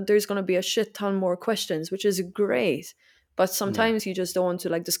know that there's going to be a shit ton more questions, which is great. But Yeah. sometimes you just don't want to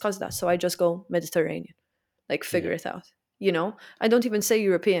like discuss that. So I just go Mediterranean, like figure Yeah. it out. I don't even say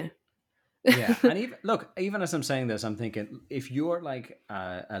European. Yeah, and even look, even as I'm saying this, I'm thinking if you're like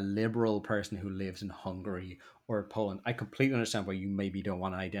a liberal person who lives in Hungary or Poland, I completely understand why you maybe don't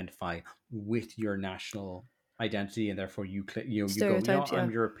want to identify with your national identity, and therefore you go, Stereotypes, yeah.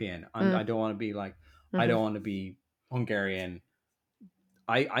 I'm European, I Mm, don't want to be like, I hmm. don't want to be Hungarian.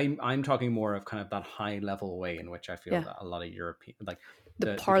 I'm talking more of kind of that high level way in which I feel Yeah. that a lot of European, like The the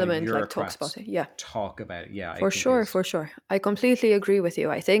kind of parliament like talks about bureaucrats it. Yeah. talk about it. Yeah, I For think sure, is for sure. I completely agree with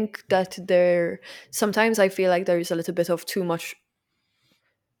you. I think that sometimes I feel like there's a little bit of too much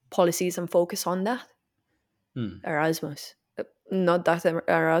policies and focus on that. hmm, Erasmus. Not that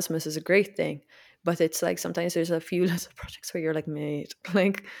Erasmus is a great thing, but it's like sometimes there's a few little projects where you're like, mate,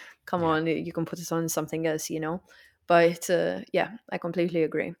 like, come yeah. on, you can put this on something else. But yeah, I completely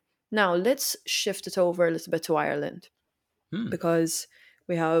agree. Now, let's shift it over a little bit to Ireland Hmm. because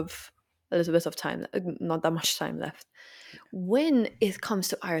we have a little bit of time, not that much time left. When it comes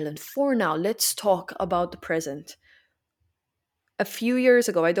to Ireland, for now, let's talk about the present. A few years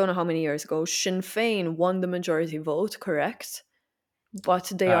ago, I don't know how many years ago, Sinn Féin won the majority vote, correct?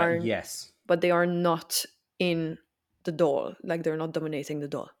 But they are Yes. but they are not in the Dáil, like they're not dominating the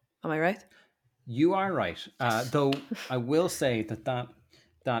Dáil. Am I right? You are right. Though I will say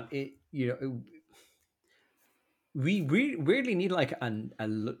that it we really need like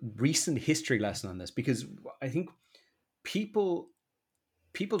recent history lesson on this, because I think people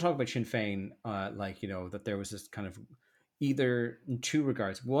people talk about Sinn Féin, like that there was this kind of, either in two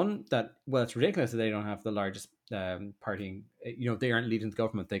regards. One, that, well, it's ridiculous that they don't have the largest party. They aren't leading the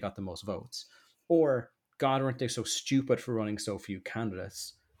government; they got the most votes. Or, God, weren't they so stupid for running so few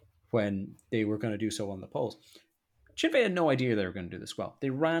candidates when they were going to do so on the polls? Sinn Féin had no idea they were going to do this well. They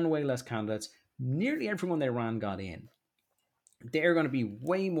ran way less candidates. Nearly everyone they ran got in. They're going to be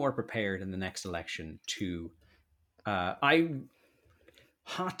way more prepared in the next election to. I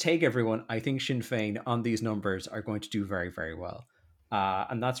hot take, everyone. I think Sinn Féin on these numbers are going to do very, very well,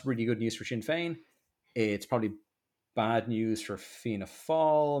 and that's really good news for Sinn Féin. It's probably bad news for Fianna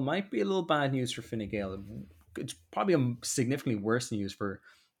Fáil. Might be a little bad news for Fine Gael. It's probably a significantly worse news for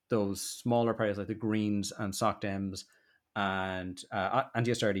those smaller parties like the Greens and Soc Dems and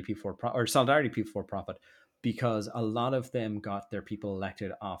anti-austerity P4 or Solidarity P4 Profit, because a lot of them got their people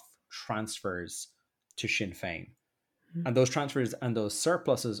elected off transfers to Sinn Féin, and those transfers and those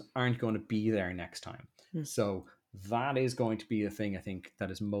surpluses aren't going to be there next time. Mm. So that is going to be the thing, I think,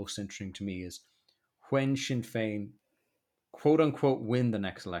 that is most interesting to me, is when Sinn Féin quote unquote win the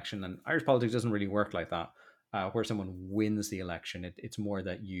next election. And Irish politics doesn't really work like that, where someone wins the election. It's more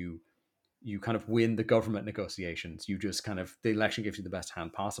that you kind of win the government negotiations. You just kind of, the election gives you the best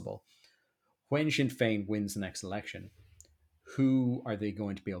hand possible. When Sinn Féin wins the next election, who are they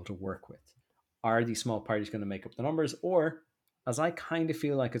going to be able to work with? Are these small parties going to make up the numbers? Or, as I kind of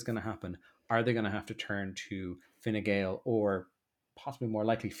feel like it's going to happen, are they going to have to turn to Fine Gael, or possibly more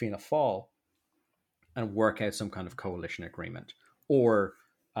likely Fianna Fáil, and work out some kind of coalition agreement? Or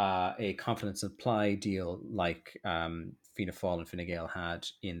a confidence supply deal like Fianna Fáil and Fine Gael had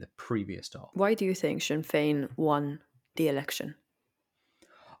in the previous Dáil? Why do you think Sinn Féin won the election?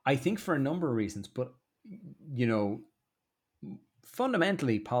 I think for a number of reasons, but you know,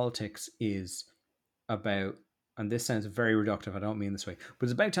 fundamentally, politics is about, and this sounds very reductive, I don't mean this way, but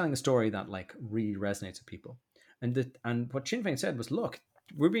it's about telling a story that like really resonates with people. And what Sinn Féin said was, look,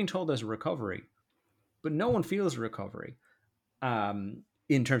 we're being told there's a recovery, but no one feels a recovery,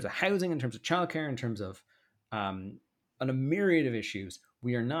 in terms of housing, in terms of childcare, in terms of on a myriad of issues.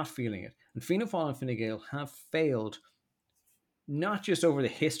 We are not feeling it. And Fianna Fáil and Fine Gael have failed, not just over the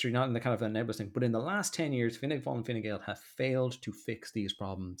history, not in the kind of a nebulous thing, but in the last 10 years, Fianna Fáil and Fine Gael have failed to fix these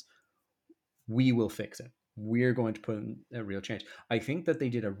problems. We will fix it. We're going to put in a real change. I think that they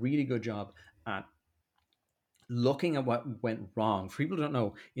did a really good job at looking at what went wrong. For people who don't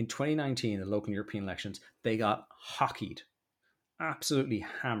know, in 2019, the local European elections, they got hockeyed, absolutely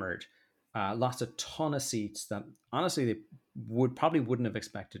hammered. Lost a ton of seats that honestly they wouldn't have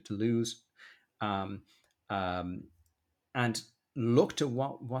expected to lose. Um, um, and looked at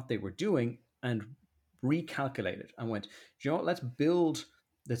what they were doing and recalculated and went, you know what, let's build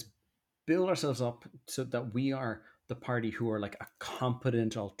ourselves up so that we are the party who are like a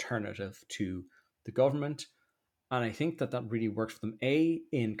competent alternative to the government. And I think that really worked for them,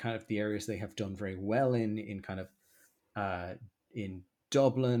 in kind of the areas they have done very well in kind of uh, in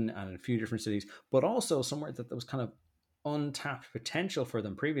Dublin and in a few different cities, but also somewhere that there was kind of untapped potential for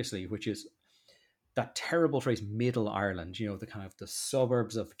them previously, which is that terrible phrase middle Ireland, the kind of the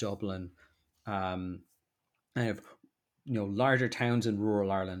suburbs of Dublin, kind of larger towns in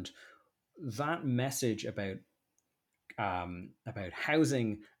rural Ireland, that message about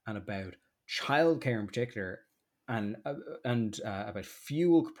housing and about childcare in particular, and about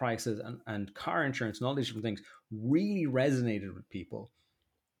fuel prices and car insurance and all these different things really resonated with people.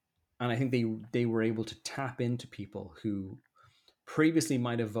 And I think they were able to tap into people who previously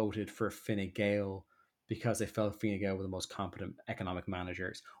might have voted for Fine Gael because they felt Fine Gael were the most competent economic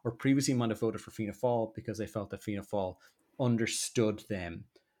managers, or previously might have voted for Fianna Fáil because they felt that Fianna Fáil understood them.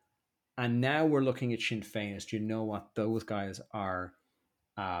 And now we're looking at Sinn Féin as, do you know what, those guys are,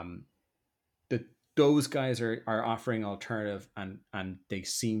 um, that those guys are offering alternative, and they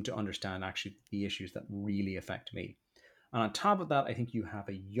seem to understand actually the issues that really affect me. And on top of that, I think you have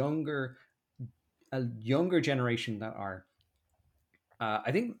a younger generation that are,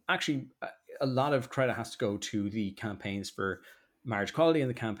 I think actually a lot of credit has to go to the campaigns for marriage equality and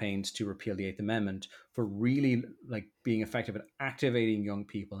the campaigns to repeal the Eighth Amendment for really like being effective at activating young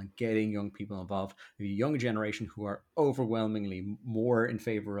people and getting young people involved. The young generation who are overwhelmingly more in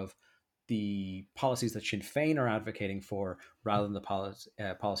favor of the policies that Sinn Féin are advocating for rather than the policies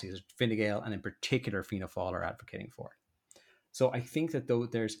that Fine Gael and in particular Fianna Fáil are advocating for. So I think that though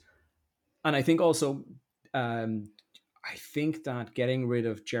there's, and I think also, um, I think that getting rid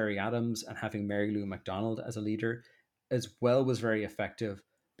of Jerry Adams and having Mary Lou McDonald as a leader as well was very effective,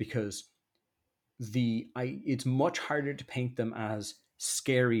 because it's much harder to paint them as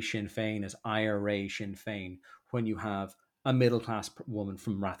scary Sinn Féin, as IRA Sinn Féin, when you have a middle class woman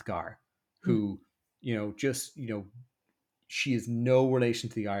from Rathgar who, just she has no relation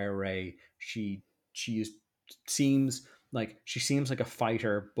to the IRA. She seems like a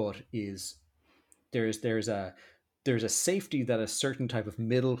fighter, but is there's a safety that a certain type of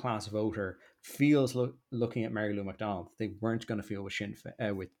middle class voter feels looking at Mary Lou McDonald they weren't going to feel with Sinn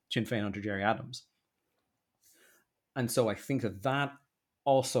Féin under Jerry Adams. And so I think that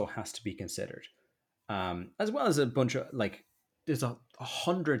also has to be considered, as well as a bunch of there's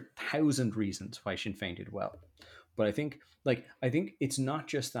 100,000 reasons why Sinn Féin did well. But I think it's not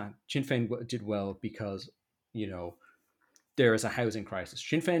just that Sinn Féin did well because there is a housing crisis.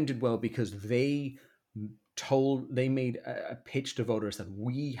 Sinn Féin did well because they made a pitch to voters that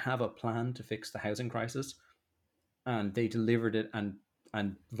we have a plan to fix the housing crisis, and they delivered it,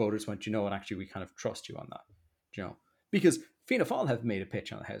 and voters went, you know what, actually we kind of trust you on that, because Fianna Fáil have made a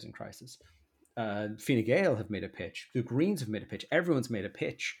pitch on the housing crisis. Fine Gael have made a pitch. The Greens have made a pitch. Everyone's made a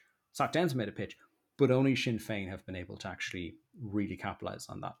pitch. Sock Downs have made a pitch, but only Sinn Féin have been able to actually really capitalize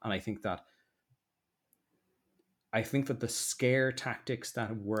on that. And I think that the scare tactics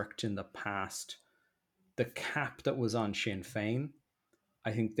that worked in the past, the cap that was on Sinn Féin,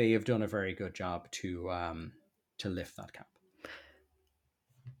 I think they have done a very good job to lift that cap.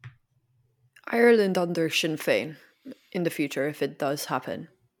 Ireland under Sinn Féin in the future, if it does happen,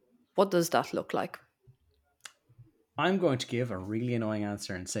 what does that look like? I'm going to give a really annoying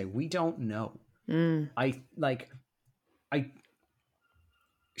answer and say we don't know. Sinn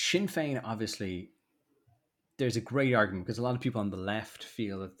Féin, obviously, there's a great argument because a lot of people on the left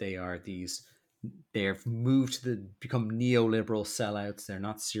feel that they've moved to become neoliberal sellouts. They're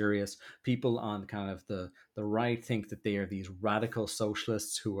not serious. People on kind of the right think that they are these radical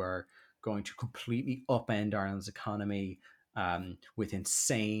socialists who are going to completely upend Ireland's economy with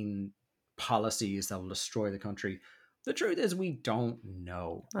insane policies that will destroy the country. The truth is we don't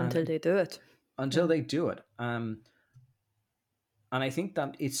know. Until they do it. They do it. And I think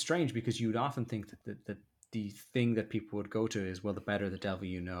that it's strange because you'd often think that the thing that people would go to is, well, the better the devil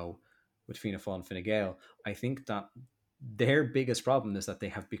you know, with Fianna Fáil and Fine Gael. I think that their biggest problem is that they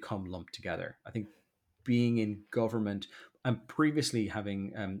have become lumped together. I think being in government and previously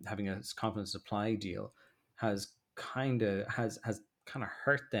having a confidence supply deal has kind of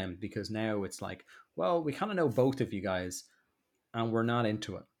hurt them, because now it's like, well, we kind of know both of you guys and we're not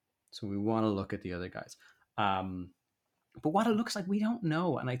into it, so we want to look at the other guys. But what it looks like, we don't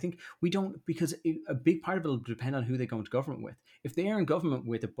know. And I think we don't, because a big part of it will depend on who they go into government with. If they are in government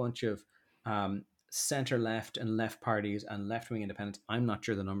with a bunch of centre left and left parties and left wing independents, I'm not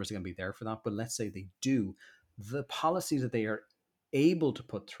sure the numbers are going to be there for that. But let's say they do, the policies that they are able to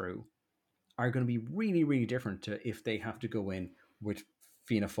put through are going to be really, really different to if they have to go in with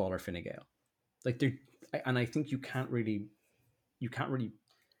Fianna Fáil or Fine Gael. And I think you can't really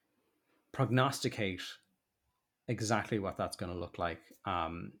prognosticate exactly what that's going to look like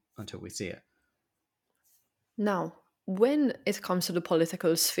until we see it. Now, when it comes to the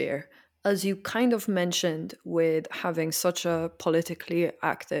political sphere, as you kind of mentioned, with having such a politically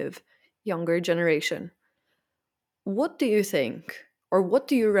active younger generation, what do you think, or what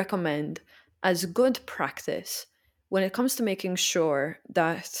do you recommend as good practice when it comes to making sure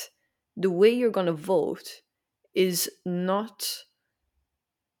that the way you're going to vote is not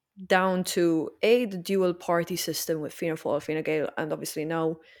down to the dual party system with Fianna Fáil, Fine Gael, and obviously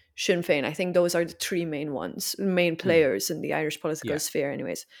now Sinn Féin. I think those are the three main Mm, players in the Irish political yeah. sphere,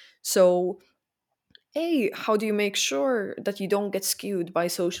 anyways. So, how do you make sure that you don't get skewed by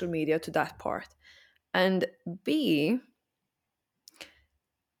social media to that part? And B,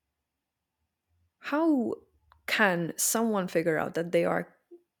 how can someone figure out that they are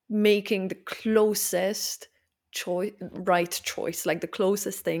making the closest right choice, like the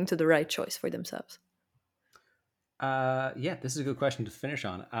closest thing to the right choice for themselves? Yeah, this is a good question to finish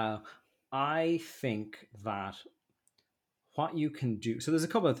on. I think that what you can do. So there's a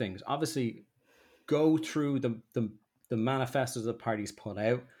couple of things. Obviously, go through the manifestos that parties put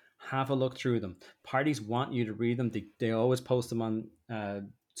out. Have a look through them. Parties want you to read them. They always post them on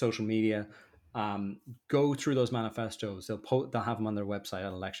social media. Um, Go through those manifestos. They'll have them on their website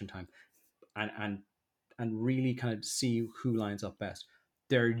at election time, and really kind of see who lines up best.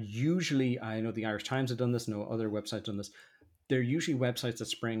 They're usually, I know the Irish Times have done this, no other websites have done this. They're usually websites that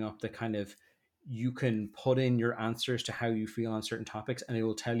spring up that kind of you can put in your answers to how you feel on certain topics, and it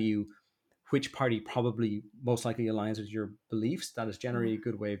will tell you which party probably most likely aligns with your beliefs. That is generally a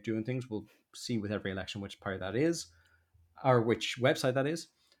good way of doing things. We'll see with every election which party that is, or which website that is.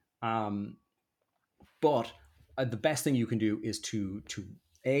 Um, but the best thing you can do is to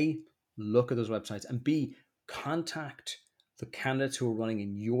A, look at those websites, and B, contact the candidates who are running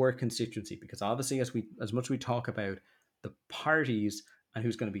in your constituency, because obviously as much as we talk about the parties and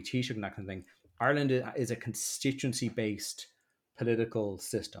who's going to be Taoiseach and that kind of thing, Ireland is a constituency based political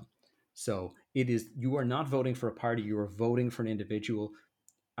system. So it is, you are not voting for a party, you are voting for an individual,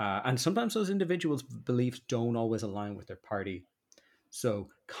 and sometimes those individuals' beliefs don't always align with their party. So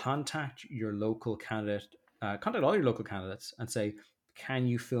contact your local candidate, contact all your local candidates and say, can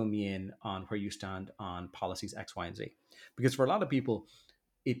you fill me in on where you stand on policies X, Y, and Z? Because for a lot of people,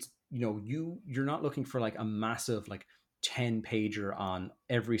 it's, you're not looking for like a massive like 10 pager on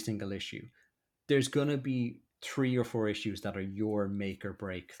every single issue. There's going to be 3 or 4 issues that are your make or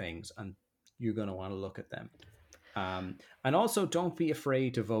break things, and you're going to want to look at them. And also, don't be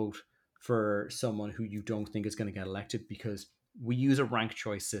afraid to vote for someone who you don't think is going to get elected, because we use a rank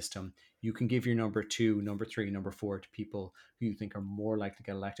choice system. You can give your number 2, number 3, number 4 to people who you think are more likely to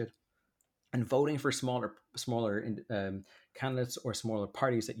get elected. And voting for smaller candidates or smaller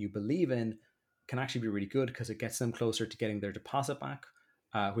parties that you believe in can actually be really good, because it gets them closer to getting their deposit back,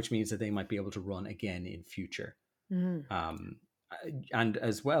 which means that they might be able to run again in future. Mm. Um, and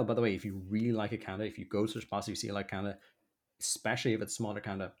as well, by the way, if you really like a candidate, if you go to the spot, you see a like candidate, especially if it's smaller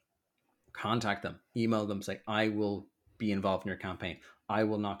candidate, contact them, email them, say, I will be involved in your campaign. I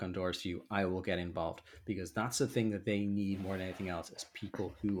will knock on doors for you. I will get involved, because that's the thing that they need more than anything else, is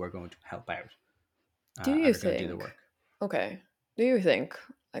people who are going to help out Do and you are going to do the think? work. Okay. Do you think?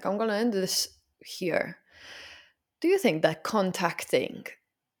 Like, I'm gonna end this here. Do you think that contacting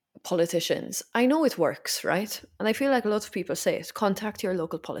politicians, I know it works, right? And I feel like a lot of people say it, contact your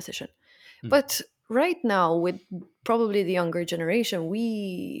local politician. Hmm. But right now, with probably the younger generation,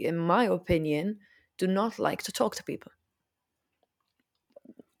 we, in my opinion, do not like to talk to people.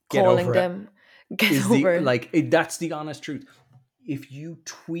 Get Calling over it. them, get Is the over. that's the honest truth. If you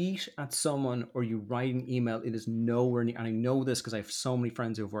tweet at someone or you write an email, it is nowhere near, and I know this because I have so many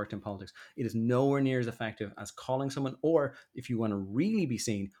friends who have worked in politics, it is nowhere near as effective as calling someone, or if you want to really be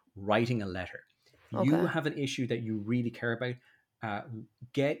seen, writing a letter. If you Okay. have an issue that you really care about, uh,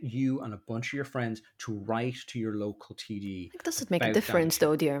 get you and a bunch of your friends to write to your local TD Like, does it make a about that difference, issue.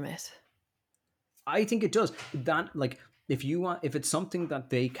 though, Diarmuid? I think it does. That, like, if it's something that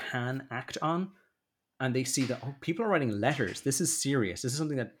they can act on, and they see that, oh, people are writing letters, this is serious, this is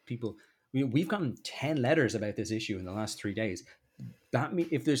something that people, we've gotten 10 letters about this issue in the last 3 days. That mean,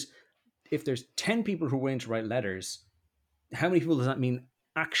 if there's 10 people who are willing to write letters, how many people does that mean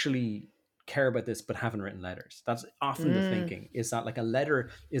actually care about this but haven't written letters? That's often the Mm. thinking, is that like a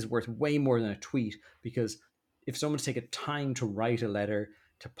letter is worth way more than a tweet, because if someone's taken time to write a letter,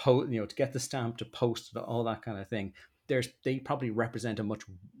 to post, to get the stamp, to post, all that kind of thing, they probably represent a much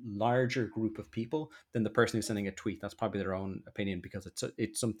larger group of people than the person who's sending a tweet. That's probably their own opinion, because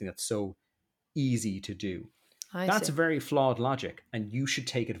it's something that's so easy to do. I That's see. very flawed logic, and you should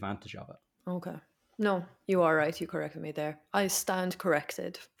take advantage of it. Okay. No, you are right. You corrected me there. I stand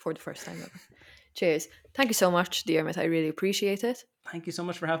corrected for the first time ever. Cheers. Thank you so much, Diarmuid. I really appreciate it. Thank you so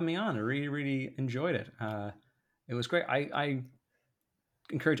much for having me on. I really, really enjoyed it. It was great. I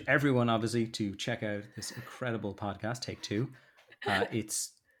encourage everyone, obviously, to check out this incredible podcast, Take Two.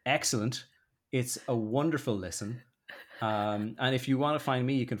 It's excellent. It's a wonderful listen. And if you want to find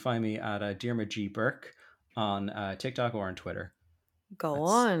me, you can find me at Diarmuid G Burke on TikTok or on Twitter. Go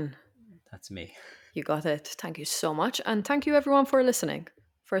on. That's me. You got it. Thank you so much. And thank you everyone for listening.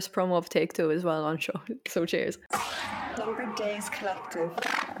 First promo of Take Two as well on show. So cheers. Number Days Collective.